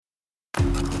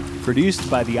Produced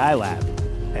by the iLab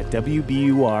at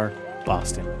WBUR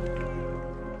Boston.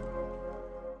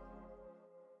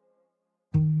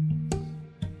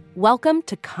 Welcome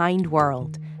to Kind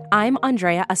World. I'm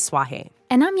Andrea Asuaje.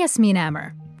 And I'm Yasmin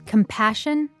Amer.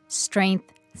 Compassion,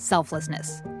 strength,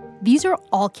 selflessness. These are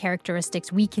all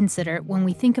characteristics we consider when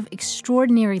we think of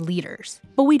extraordinary leaders.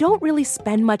 But we don't really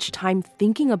spend much time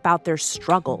thinking about their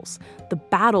struggles, the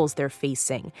battles they're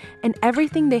facing, and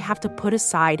everything they have to put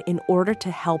aside in order to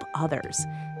help others.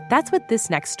 That's what this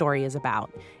next story is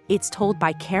about. It's told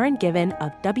by Karen Given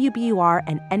of WBUR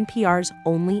and NPR's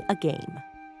Only a Game.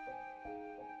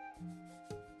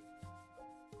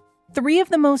 3 of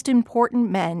the most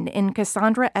important men in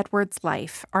Cassandra Edwards'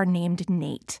 life are named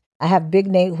Nate. I have Big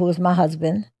Nate, who is my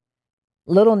husband,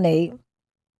 Little Nate,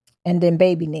 and then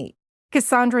Baby Nate.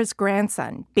 Cassandra's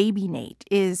grandson, Baby Nate,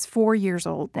 is 4 years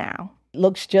old now.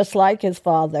 Looks just like his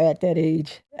father at that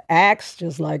age, acts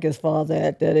just like his father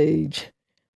at that age.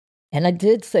 And I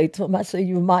did say to him, I said,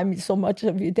 you remind me so much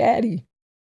of your daddy.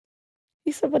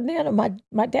 He said, but Nana,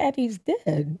 my daddy's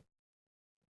dead.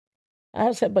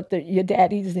 I said, but your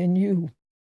daddy's in you,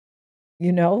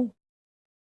 you know?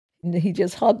 And he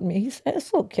just hugged me. He said,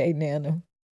 it's okay, Nana.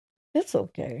 It's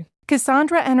okay.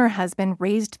 Cassandra and her husband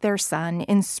raised their son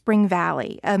in Spring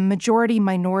Valley, a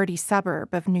majority-minority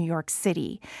suburb of New York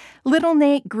City. Little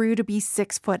Nate grew to be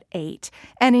 6'8",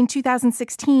 and in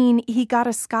 2016, he got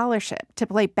a scholarship to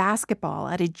play basketball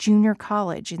at a junior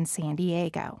college in San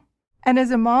Diego. And as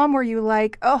a mom, were you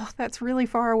like, oh, that's really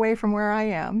far away from where I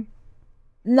am?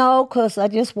 No, because I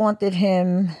just wanted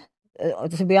him,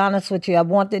 to be honest with you, I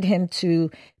wanted him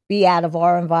to be out of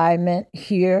our environment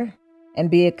here and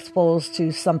be exposed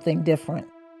to something different.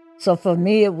 So for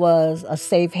me, it was a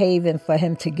safe haven for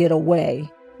him to get away.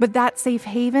 But that safe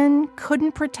haven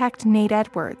couldn't protect Nate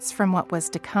Edwards from what was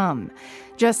to come.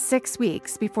 Just 6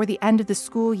 weeks before the end of the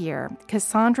school year,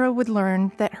 Cassandra would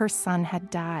learn that her son had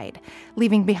died,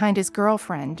 leaving behind his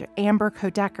girlfriend, Amber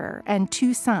Kodecker, and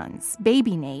 2 sons,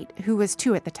 baby Nate, who was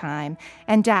 2 at the time,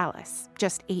 and Dallas,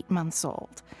 just 8 months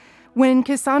old. When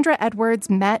Cassandra Edwards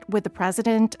met with the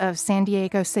president of San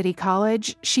Diego City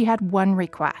College, she had one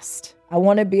request. I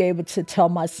want to be able to tell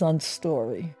my son's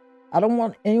story. I don't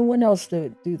want anyone else to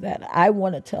do that. I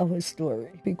want to tell his story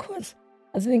because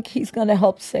I think he's going to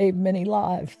help save many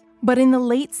lives. But in the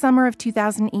late summer of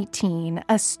 2018,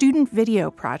 a student video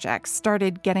project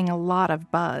started getting a lot of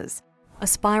buzz.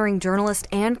 Aspiring journalist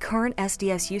and current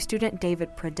SDSU student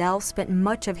David Pradell spent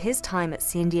much of his time at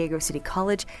San Diego City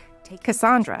College.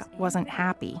 Cassandra wasn't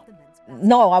happy.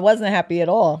 No, I wasn't happy at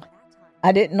all.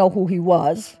 I didn't know who he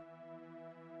was,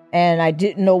 and I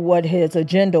didn't know what his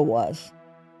agenda was.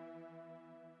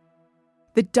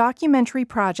 The documentary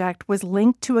project was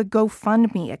linked to a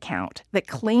GoFundMe account that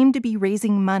claimed to be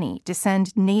raising money to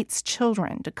send Nate's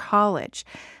children to college.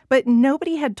 But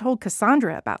nobody had told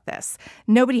Cassandra about this.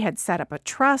 Nobody had set up a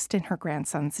trust in her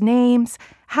grandson's names.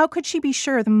 How could she be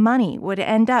sure the money would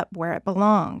end up where it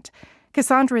belonged?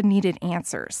 Cassandra needed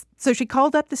answers, so she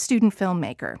called up the student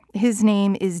filmmaker. His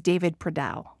name is David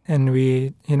Pradell. And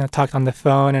we, talked on the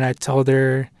phone, and I told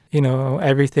her,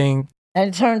 everything. And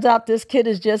it turns out this kid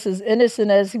is just as innocent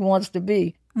as he wants to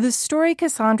be. The story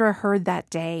Cassandra heard that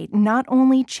day not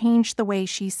only changed the way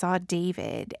she saw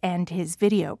David and his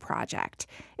video project,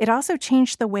 it also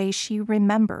changed the way she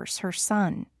remembers her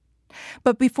son.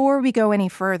 But before we go any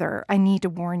further, I need to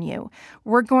warn you,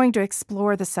 we're going to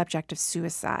explore the subject of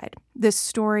suicide. This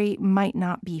story might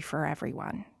not be for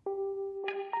everyone.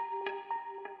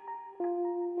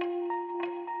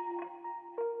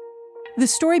 The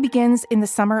story begins in the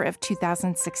summer of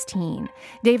 2016.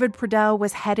 David Pradell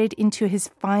was headed into his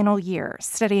final year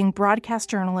studying broadcast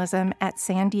journalism at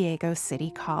San Diego City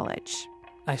College.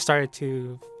 I started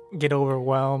to get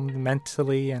overwhelmed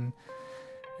mentally and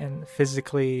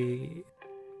physically.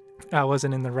 I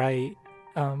wasn't in the right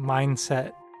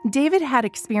mindset. David had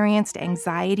experienced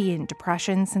anxiety and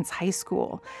depression since high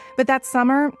school, but that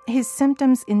summer, his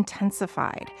symptoms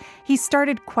intensified. He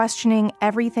started questioning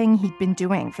everything he'd been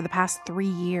doing for the past 3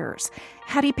 years.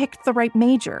 Had he picked the right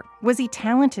major? Was he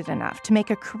talented enough to make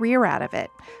a career out of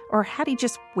it? Or had he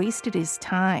just wasted his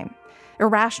time?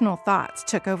 Irrational thoughts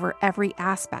took over every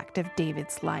aspect of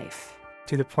David's life.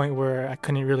 To the point where I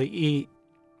couldn't really eat.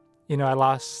 I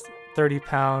lost 30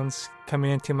 pounds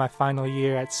coming into my final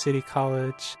year at City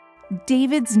College.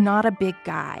 David's not a big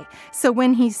guy, so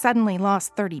when he suddenly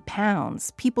lost 30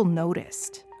 pounds, people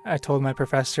noticed. I told my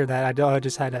professor that I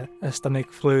just had a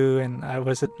stomach flu and I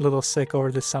was a little sick over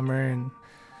the summer, and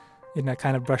I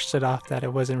kind of brushed it off that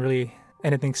it wasn't really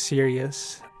anything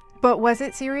serious. But was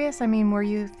it serious? I mean, were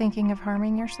you thinking of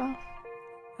harming yourself?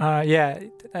 Yeah,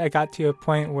 I got to a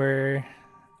point where,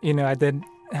 I did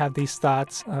have these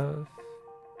thoughts of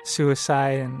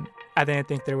suicide, and I didn't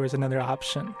think there was another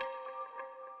option.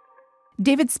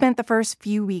 David spent the first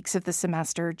few weeks of the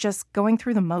semester just going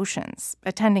through the motions,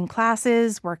 attending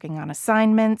classes, working on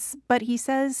assignments, but he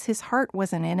says his heart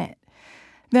wasn't in it.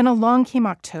 Then along came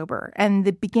October and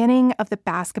the beginning of the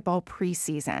basketball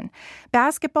preseason.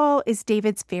 Basketball is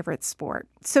David's favorite sport,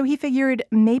 so he figured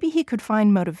maybe he could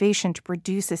find motivation to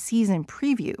produce a season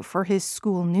preview for his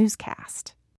school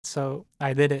newscast. So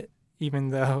I did it, even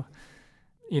though,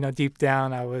 deep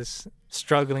down I was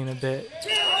struggling a bit.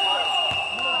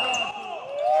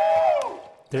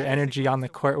 Their energy on the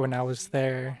court when I was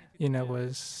there,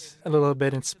 was a little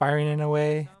bit inspiring in a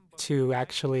way to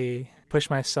actually push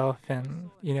myself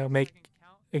and, make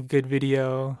a good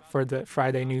video for the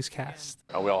Friday newscast.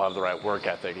 We all have the right work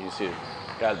ethic. You see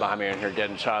guys behind me in here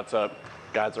getting shots up.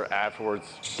 Guys are afterwards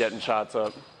getting shots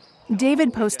up.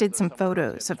 David posted some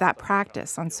photos of that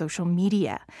practice on social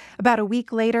media. About a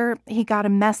week later, he got a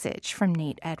message from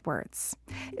Nate Edwards.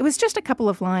 It was just a couple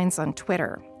of lines on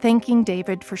Twitter, thanking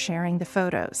David for sharing the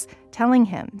photos, telling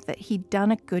him that he'd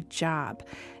done a good job.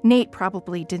 Nate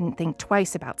probably didn't think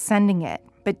twice about sending it,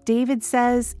 but David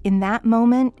says in that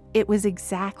moment, it was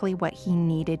exactly what he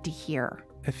needed to hear.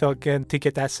 It felt good to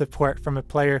get that support from a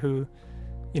player who,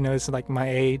 is like my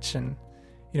age and,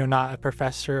 not a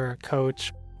professor or a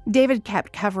coach. David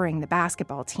kept covering the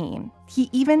basketball team.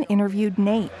 He even interviewed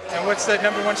Nate. And what's the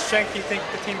number one strength you think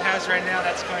the team has right now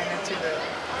that's going into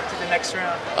the next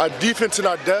round? Our defense and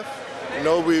our depth.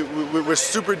 We're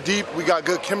super deep. We got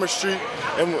good chemistry,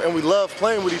 and we love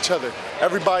playing with each other.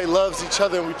 Everybody loves each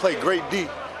other, and we play great D.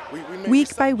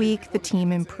 Week by week, the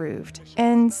team improved,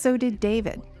 and so did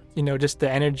David. Just the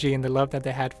energy and the love that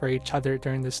they had for each other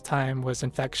during this time was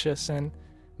infectious and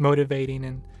motivating,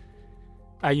 and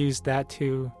I used that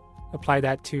to apply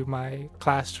that to my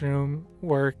classroom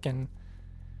work and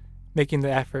making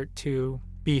the effort to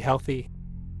be healthy.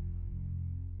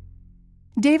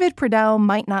 David Pradell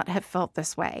might not have felt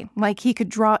this way, like he could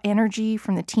draw energy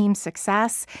from the team's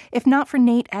success, if not for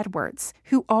Nate Edwards,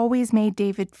 who always made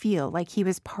David feel like he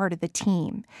was part of the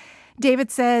team.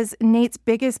 David says Nate's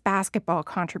biggest basketball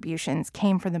contributions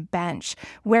came from the bench,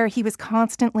 where he was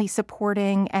constantly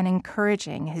supporting and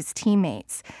encouraging his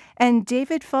teammates. And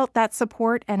David felt that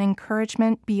support and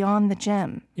encouragement beyond the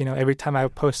gym. Every time I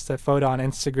would post a photo on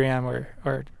Instagram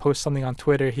or post something on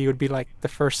Twitter, he would be like the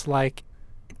first like.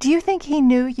 Do you think he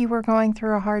knew you were going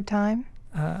through a hard time?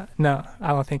 No, I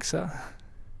don't think so.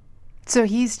 So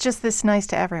he's just this nice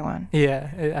to everyone?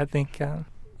 Yeah, I think...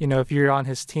 if you're on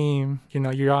his team,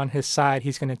 you're on his side,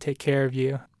 he's going to take care of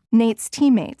you. Nate's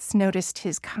teammates noticed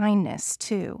his kindness,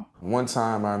 too. One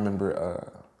time I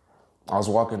remember I was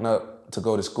walking up to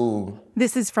go to school.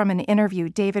 This is from an interview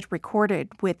David recorded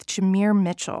with Jameer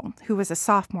Mitchell, who was a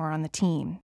sophomore on the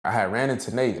team. I had ran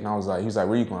into Nate, and he was like,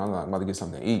 where you going? I was like, I'm about to get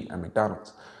something to eat at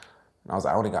McDonald's. And I was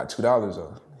like, I only got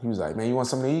 $2. He was like, man, you want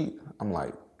something to eat? I'm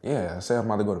like, yeah. I said I'm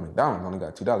about to go to McDonald's. I only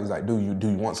got $2. He's like, do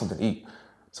you want something to eat?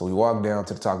 So we walked down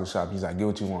to the taco shop. He's like, get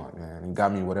what you want, man. He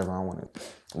got me whatever I wanted.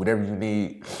 Whatever you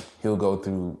need, he'll go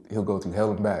through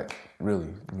hell and back, really,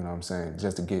 you know what I'm saying,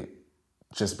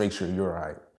 just make sure you're all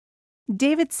right.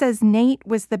 David says Nate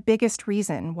was the biggest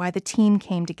reason why the team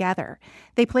came together.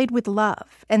 They played with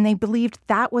love, and they believed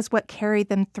that was what carried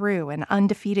them through an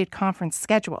undefeated conference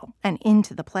schedule and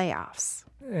into the playoffs.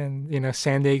 And,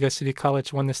 San Diego City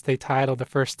College won the state title, the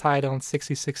first title in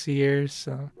 66 years,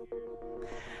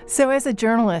 So as a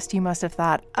journalist, you must have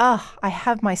thought, I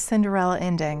have my Cinderella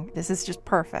ending. This is just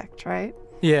perfect, right?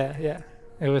 Yeah.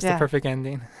 It was the perfect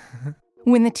ending.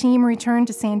 When the team returned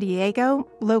to San Diego,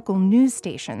 local news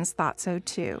stations thought so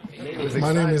too.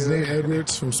 My name is Nate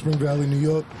Edwards from Spring Valley, New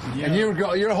York. And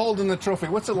you're holding the trophy.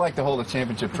 What's it like to hold a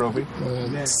championship trophy?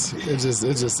 It's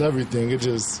just everything.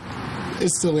 It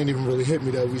still ain't even really hit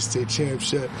me that we stay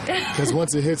champs yet. Because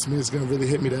once it hits me, it's going to really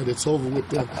hit me that it's over with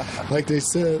them. Like they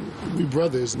said, we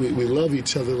brothers. We love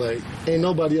each other. Like, ain't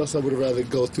nobody else I would rather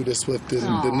go through this with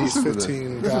than these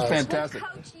 15 guys. This is fantastic.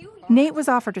 Nate was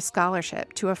offered a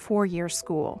scholarship to a 4-year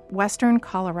school, Western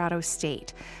Colorado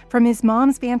State. From his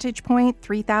mom's vantage point,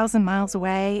 3,000 miles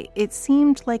away, it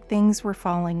seemed like things were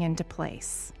falling into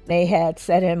place. They had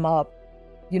set him up,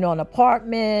 an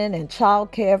apartment and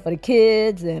childcare for the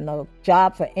kids and a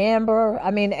job for Amber.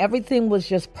 I mean, everything was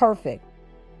just perfect.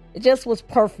 It just was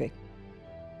perfect.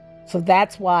 So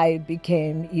that's why it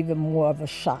became even more of a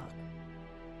shock.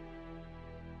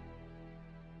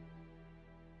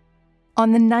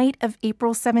 On the night of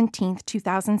April 17th,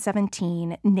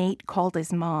 2017, Nate called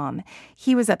his mom.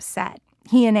 He was upset.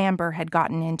 He and Amber had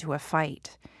gotten into a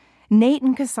fight. Nate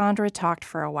and Cassandra talked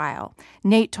for a while.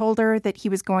 Nate told her that he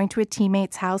was going to a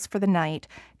teammate's house for the night.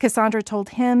 Cassandra told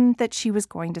him that she was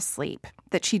going to sleep,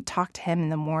 that she'd talk to him in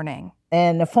the morning.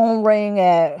 And the phone rang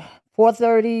at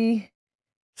 4:36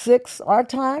 our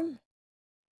time,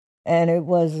 and it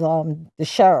was the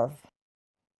sheriff.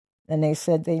 And they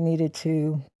said they needed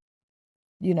to,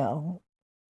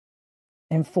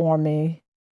 inform me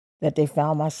that they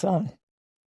found my son.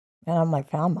 And I'm like,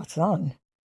 found my son?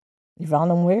 You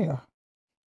found him where?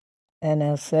 And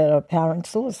I said, apparent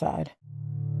suicide.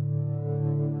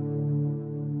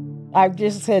 I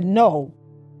just said no.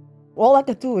 All I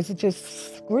could do was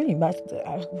just scream.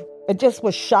 It just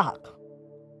was shock.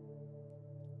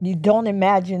 You don't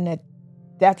imagine that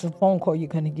that's a phone call you're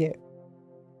going to get.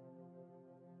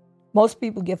 Most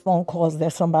people get phone calls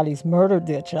that somebody's murdered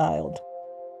their child.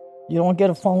 You don't get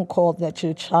a phone call that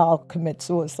your child commits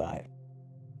suicide.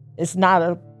 It's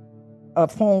not a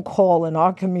phone call in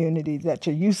our community that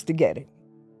you're used to getting,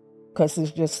 because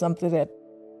it's just something that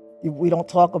we don't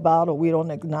talk about or we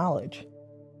don't acknowledge.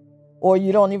 Or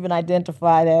you don't even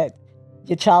identify that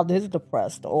your child is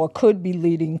depressed or could be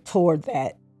leading toward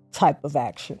that type of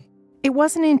action. It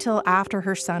wasn't until after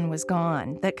her son was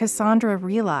gone that Cassandra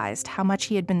realized how much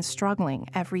he had been struggling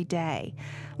every day.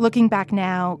 Looking back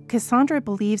now, Cassandra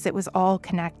believes it was all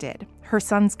connected, her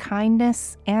son's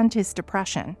kindness and his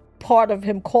depression. Part of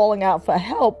him calling out for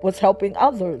help was helping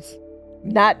others,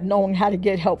 not knowing how to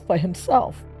get help for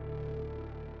himself.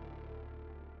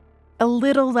 A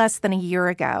little less than a year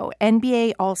ago,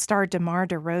 NBA All-Star DeMar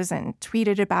DeRozan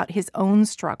tweeted about his own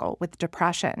struggle with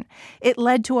depression. It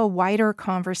led to a wider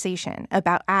conversation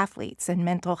about athletes and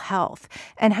mental health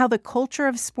and how the culture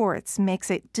of sports makes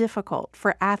it difficult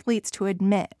for athletes to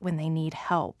admit when they need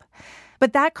help.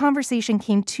 But that conversation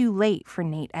came too late for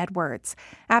Nate Edwards.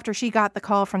 After she got the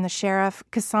call from the sheriff,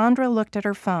 Cassandra looked at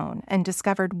her phone and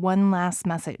discovered one last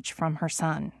message from her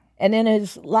son. And in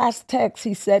his last text,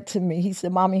 he said to me, he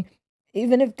said, Mommy,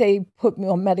 even if they put me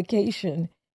on medication,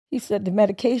 he said, the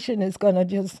medication is going to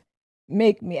just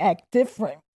make me act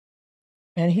different.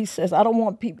 And he says, I don't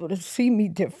want people to see me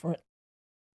different.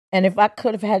 And if I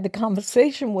could have had the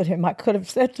conversation with him, I could have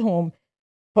said to him,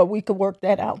 but we could work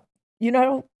that out.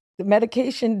 The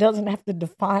medication doesn't have to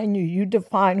define you. You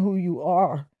define who you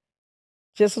are,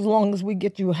 just as long as we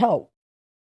get you help.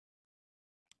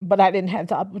 But I didn't have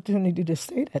the opportunity to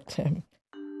say that to him.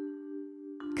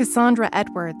 Cassandra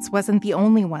Edwards wasn't the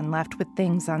only one left with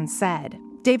things unsaid.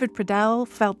 David Pradell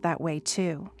felt that way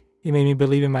too. He made me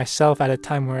believe in myself at a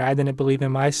time where I didn't believe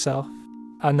in myself.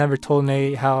 I never told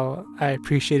Nate how I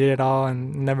appreciated it all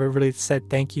and never really said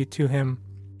thank you to him.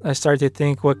 I started to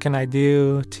think, what can I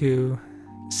do to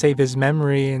save his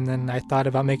memory? And then I thought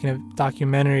about making a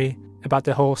documentary about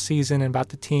the whole season and about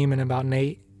the team and about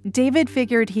Nate. David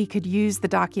figured he could use the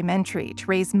documentary to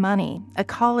raise money, a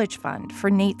college fund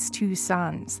for Nate's two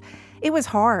sons. It was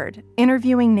hard,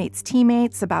 interviewing Nate's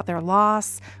teammates about their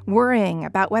loss, worrying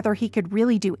about whether he could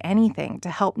really do anything to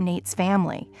help Nate's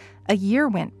family. A year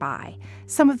went by.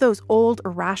 Some of those old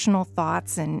irrational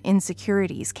thoughts and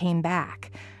insecurities came back.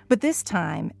 But this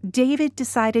time, David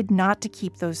decided not to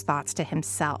keep those thoughts to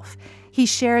himself. He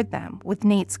shared them with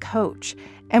Nate's coach.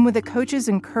 And with the coach's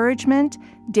encouragement,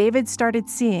 David started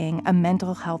seeing a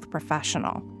mental health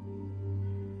professional.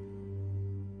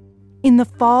 In the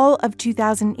fall of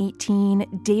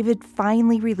 2018, David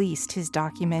finally released his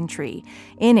documentary.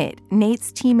 In it,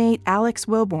 Nate's teammate Alex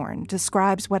Wilborn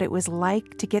describes what it was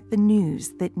like to get the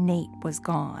news that Nate was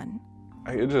gone.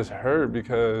 It just hurt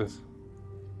because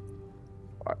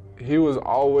he was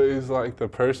always like the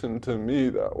person to me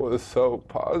that was so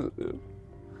positive.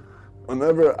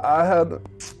 Whenever I had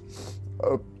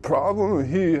a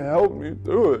problem, he helped me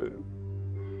through it.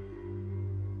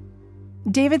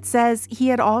 David says he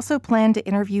had also planned to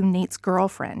interview Nate's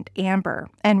girlfriend, Amber,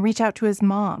 and reach out to his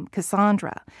mom,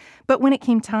 Cassandra. But when it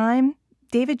came time,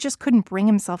 David just couldn't bring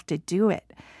himself to do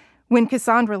it. When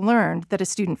Cassandra learned that a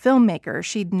student filmmaker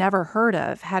she'd never heard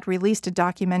of had released a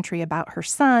documentary about her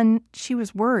son, she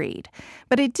was worried.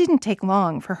 But it didn't take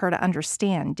long for her to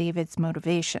understand David's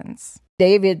motivations.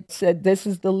 David said, this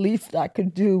is the least I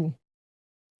could do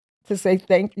to say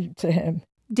thank you to him.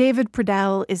 David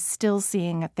Pradell is still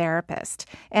seeing a therapist.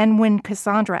 And when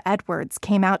Cassandra Edwards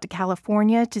came out to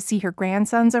California to see her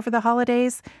grandsons over the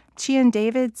holidays, she and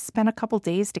David spent a couple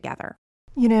days together.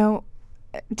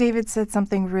 David said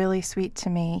something really sweet to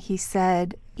me. He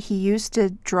said he used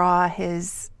to draw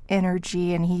his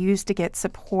energy and he used to get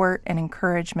support and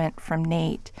encouragement from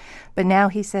Nate. But now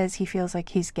he says he feels like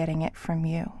he's getting it from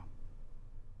you.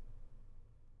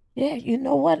 Yeah, you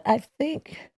know what? I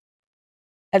think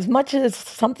as much as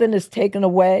something is taken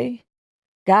away,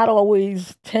 God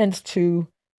always tends to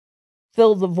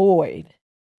fill the void.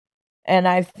 And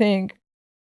I think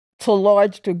to a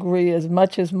large degree, as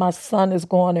much as my son is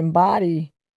going in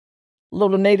body,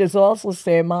 little Nate is also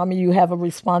saying, Mommy, you have a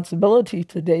responsibility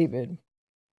to David.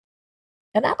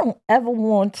 And I don't ever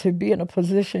want to be in a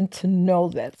position to know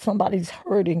that somebody's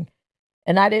hurting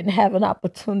and I didn't have an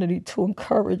opportunity to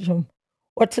encourage them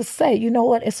or to say, you know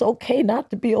what, it's okay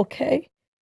not to be okay.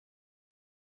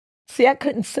 See, I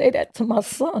couldn't say that to my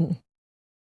son.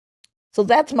 So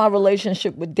that's my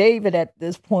relationship with David at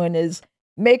this point, is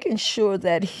making sure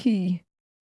that he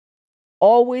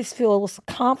always feels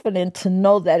confident to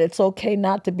know that it's okay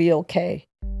not to be okay.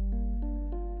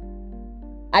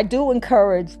 I do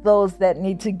encourage those that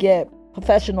need to get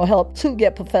professional help to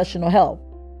get professional help,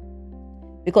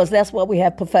 because that's why we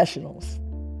have professionals,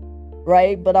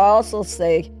 right? But I also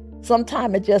say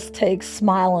sometimes it just takes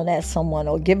smiling at someone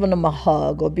or giving them a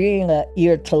hug or being an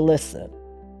ear to listen.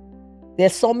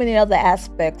 There's so many other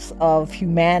aspects of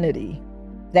humanity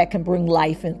that can bring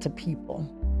life into people.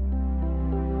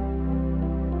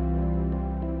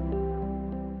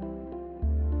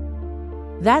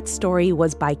 That story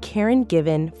was by Karen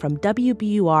Given from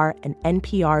WBUR and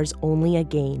NPR's Only a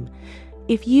Game.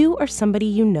 If you or somebody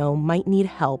you know might need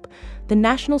help, the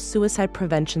National Suicide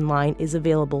Prevention Line is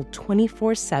available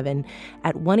 24/7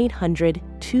 at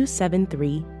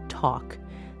 1-800-273-TALK.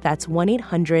 That's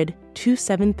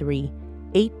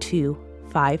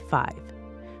 1-800-273-8255.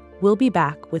 We'll be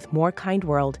back with more Kind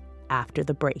World after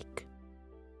the break.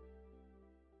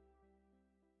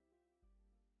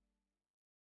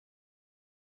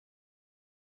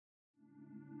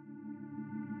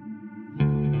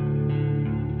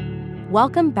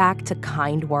 Welcome back to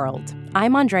Kind World.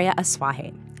 I'm Andrea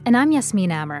Aswahe. And I'm Yasmin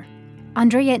Amer.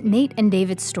 Andrea, Nate and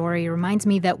David's story reminds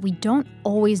me that we don't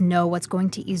always know what's going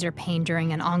to ease your pain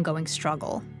during an ongoing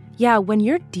struggle. Yeah, when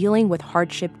you're dealing with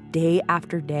hardship day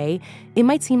after day, it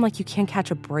might seem like you can't catch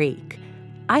a break.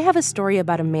 I have a story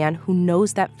about a man who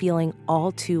knows that feeling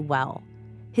all too well.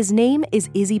 His name is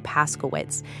Izzy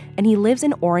Paskowitz, and he lives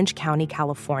in Orange County,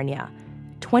 California.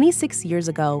 26 years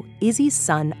ago, Izzy's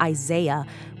son, Isaiah,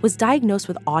 was diagnosed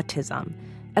with autism.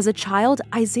 As a child,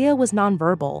 Isaiah was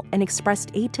nonverbal and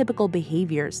expressed atypical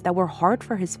behaviors that were hard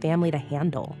for his family to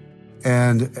handle.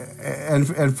 And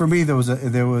for me, there was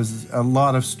a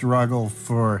lot of struggle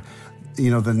for,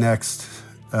 the next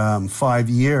 5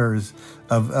 years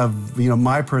of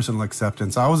my personal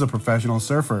acceptance. I was a professional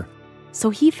surfer. So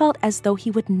he felt as though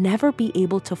he would never be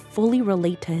able to fully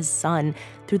relate to his son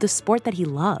through the sport that he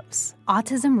loves.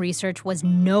 Autism research was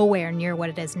nowhere near what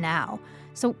it is now.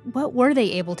 So what were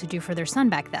they able to do for their son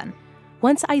back then?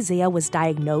 Once Isaiah was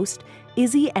diagnosed,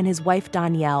 Izzy and his wife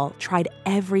Danielle tried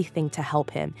everything to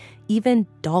help him, even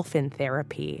dolphin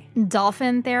therapy.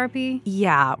 Dolphin therapy?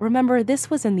 Yeah, remember, this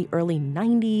was in the early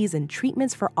 90s and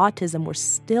treatments for autism were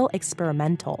still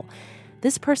experimental.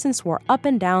 This person swore up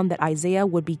and down that Isaiah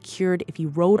would be cured if he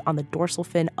rode on the dorsal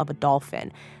fin of a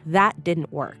dolphin. That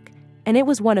didn't work. And it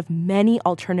was one of many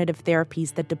alternative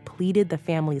therapies that depleted the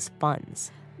family's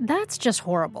funds. That's just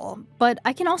horrible. But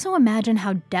I can also imagine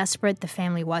how desperate the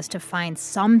family was to find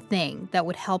something that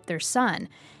would help their son.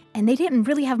 And they didn't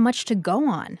really have much to go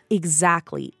on.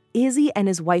 Exactly. Izzy and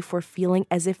his wife were feeling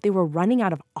as if they were running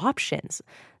out of options.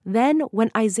 Then, when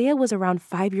Isaiah was around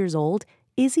 5 years old,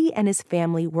 Izzy and his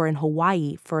family were in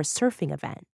Hawaii for a surfing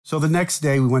event. So the next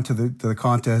day we went to the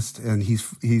contest and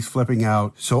he's flipping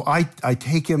out. So I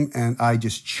take him and I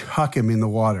just chuck him in the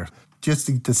water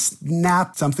just to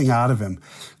snap something out of him.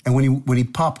 And when he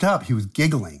popped up, he was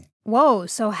giggling. Whoa,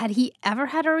 so had he ever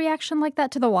had a reaction like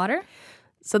that to the water?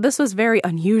 So this was very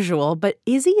unusual, but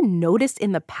Izzy noticed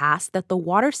in the past that the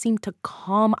water seemed to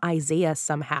calm Isaiah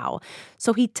somehow.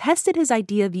 So he tested his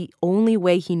idea the only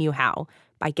way he knew how,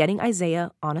 by getting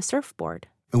Isaiah on a surfboard.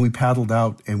 And we paddled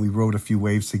out and we rode a few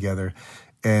waves together,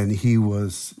 and he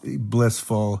was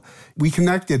blissful. We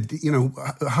connected,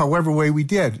 however way we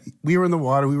did. We were in the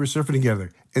water, we were surfing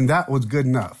together, and that was good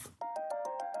enough.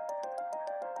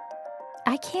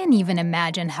 I can't even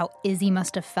imagine how Izzy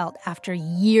must have felt after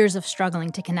years of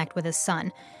struggling to connect with his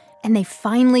son. And they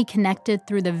finally connected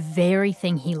through the very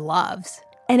thing he loves.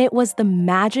 And it was the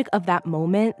magic of that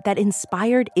moment that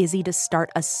inspired Izzy to start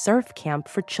a surf camp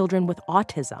for children with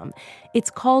autism. It's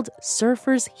called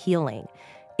Surfers Healing.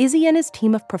 Izzy and his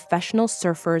team of professional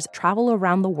surfers travel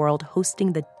around the world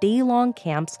hosting the day-long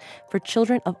camps for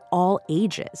children of all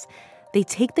ages. They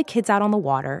take the kids out on the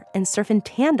water and surf in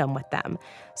tandem with them,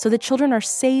 so the children are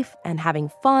safe and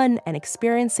having fun and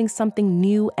experiencing something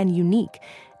new and unique.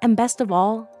 And best of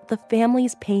all, the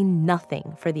families pay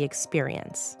nothing for the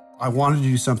experience. I wanted to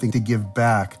do something to give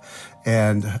back.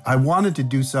 And I wanted to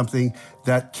do something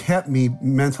that kept me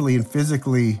mentally and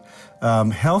physically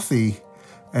healthy,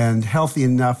 and healthy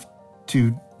enough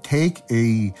to take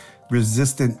a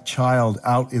resistant child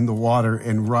out in the water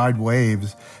and ride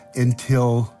waves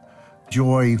until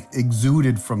joy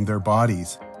exuded from their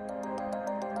bodies.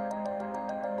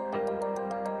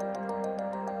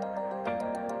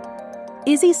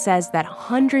 Izzy says that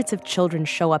hundreds of children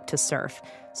show up to surf,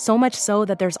 so much so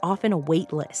that there's often a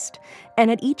wait list. And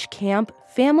at each camp,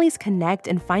 families connect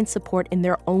and find support in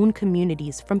their own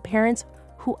communities from parents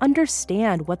who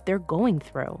understand what they're going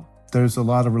through. There's a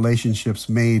lot of relationships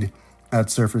made at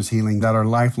Surfers Healing that are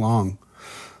lifelong,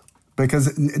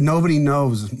 because nobody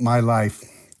knows my life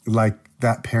like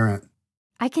that parent.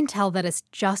 I can tell that it's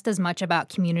just as much about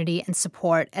community and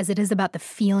support as it is about the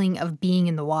feeling of being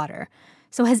in the water.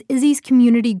 So has Izzy's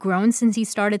community grown since he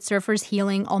started Surfers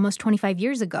Healing almost 25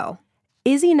 years ago?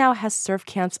 Izzy now has surf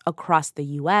camps across the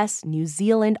U.S., New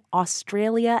Zealand,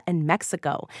 Australia, and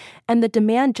Mexico, and the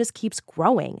demand just keeps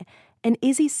growing. And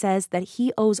Izzy says that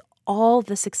he owes all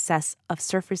the success of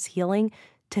Surfers Healing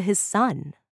to his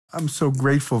son. I'm so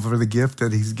grateful for the gift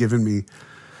that he's given me,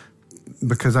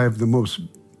 because I have the most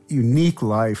unique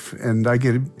life, and I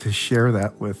get to share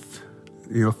that with,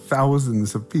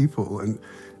 thousands of people. And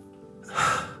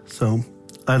so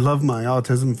I love my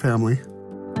autism family.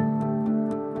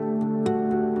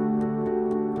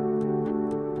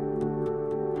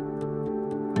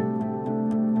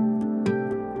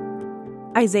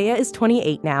 Isaiah is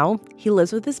 28 now. He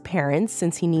lives with his parents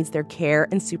since he needs their care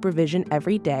and supervision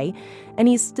every day, and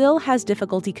he still has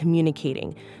difficulty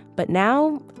communicating. But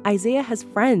now, Isaiah has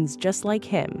friends just like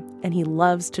him, and he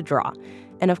loves to draw.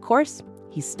 And of course,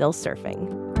 he's still surfing.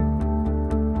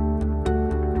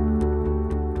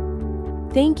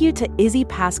 Thank you to Izzy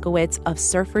Paskowitz of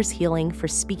Surfers Healing for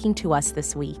speaking to us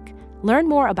this week. Learn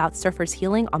more about Surfers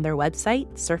Healing on their website,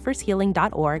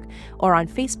 surfershealing.org, or on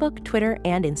Facebook, Twitter,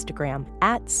 and Instagram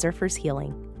at Surfers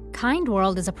Healing. Kind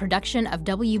World is a production of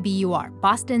WBUR,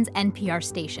 Boston's NPR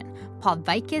station. Paul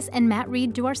Vaitkus and Matt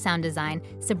Reed do our sound design.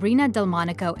 Sabrina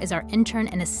Delmonico is our intern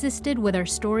and assisted with our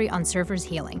story on Surfers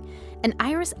Healing. And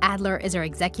Iris Adler is our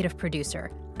executive producer.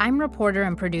 I'm reporter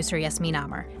and producer Yasmin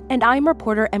Amer. And I'm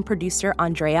reporter and producer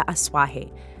Andrea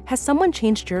Asuaje. Has someone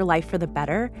changed your life for the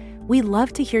better? We'd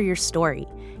love to hear your story.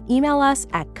 Email us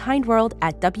at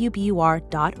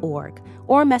kindworld@wbur.org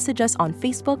or message us on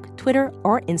Facebook, Twitter,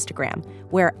 or Instagram.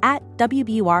 We're at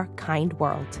WBUR Kind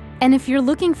World. And if you're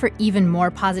looking for even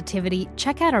more positivity,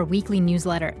 check out our weekly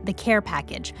newsletter, The Care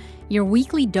Package, your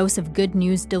weekly dose of good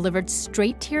news delivered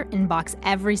straight to your inbox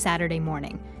every Saturday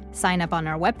morning. Sign up on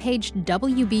our webpage,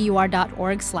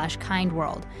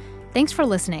 wbur.org/kindworld. Thanks for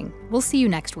listening. We'll see you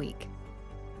next week.